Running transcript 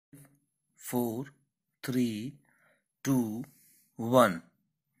4, 3, 2, 1.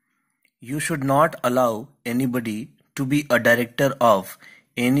 You should not allow anybody to be a director of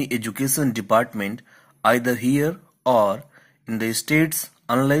any education department either here or in the States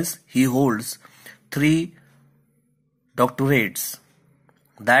unless he holds 3 doctorates.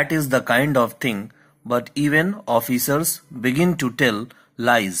 That is the kind of thing, but even officers begin to tell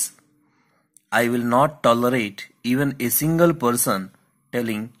lies. I will not tolerate even a single person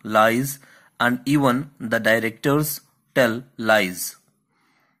telling lies, and even the directors tell lies.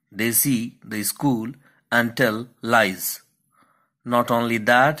 They see the school and tell lies. Not only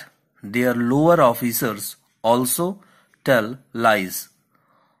that, their lower officers also tell lies.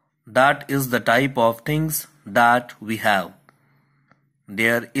 That is the type of things that we have.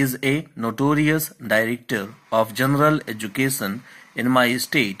 There is a notorious director of general education in my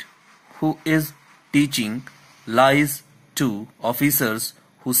state who is teaching lies to officers,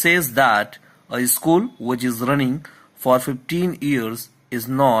 who says that a school which is running for 15 years is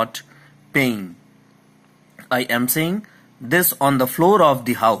not paying. I am saying this on the floor of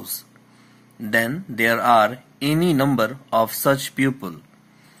the house. Then there are any number of such people.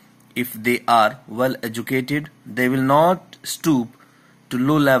 If they are well educated, they will not stoop to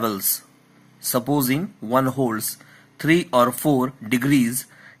low levels. Supposing one holds 3 or 4 degrees,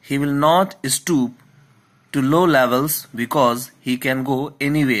 he will not stoop to low levels because he can go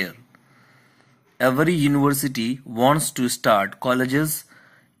anywhere. Every university wants to start colleges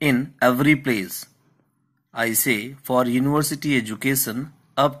in every place. I say for university education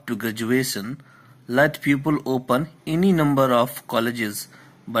up to graduation, let people open any number of colleges,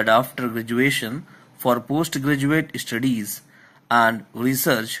 but after graduation, for postgraduate studies and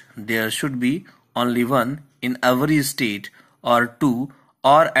research, there should be only one in every state, or 2,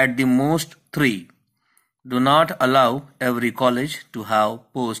 or at the most 3. Do not allow every college to have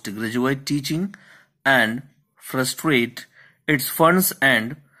postgraduate teaching and frustrate its funds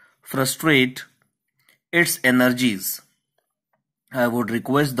and frustrate its energies. I would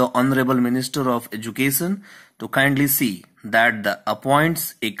request the Honorable Minister of Education to kindly see that the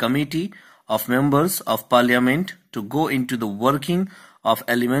appoints a committee of members of Parliament to go into the working of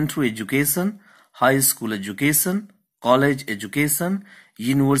elementary education, high school education, college education,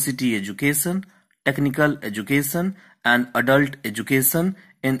 university education, technical education, and adult education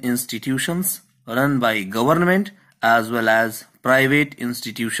in institutions run by government as well as private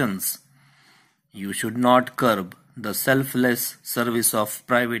institutions. You should not curb the selfless service of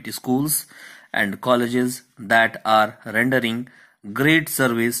private schools and colleges that are rendering great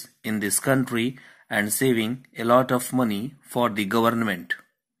service in this country and saving a lot of money for the government.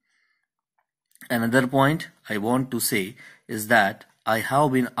 Another point I want to say is that I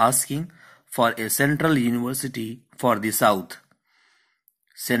have been asking for a central university for the South.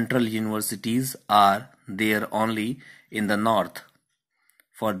 Central universities are there only in the North.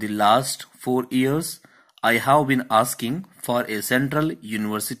 For the last 4 years, I have been asking for a central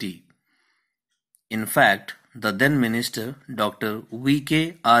university. In fact, the then Minister Dr.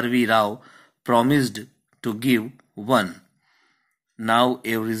 V.K. R.V. Rao promised to give one. Now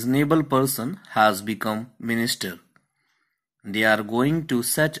a reasonable person has become minister. They are going to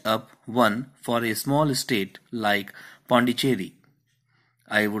set up one for a small state like Pondicherry.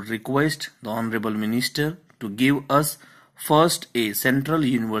 I would request the Honorable Minister to give us first a central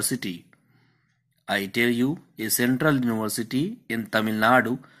university. I tell you, a central university in Tamil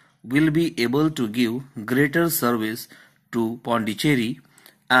Nadu will be able to give greater service to Pondicherry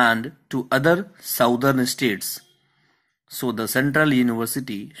and to other southern states. So the central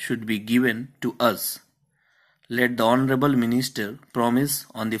university should be given to us. Let the Honorable Minister promise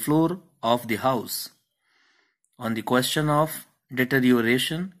on the floor of the House. On the question of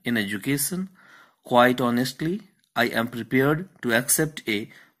deterioration in education, quite honestly, I am prepared to accept a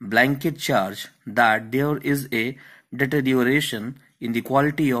blanket charge that there is a deterioration in the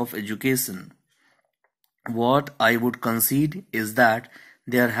quality of education. What I would concede is that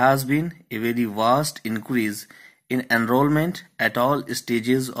there has been a very vast increase in enrollment at all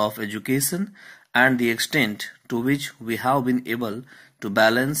stages of education, and the extent to which we have been able to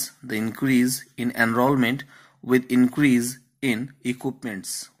balance the increase in enrollment with increase in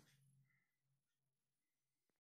equipments.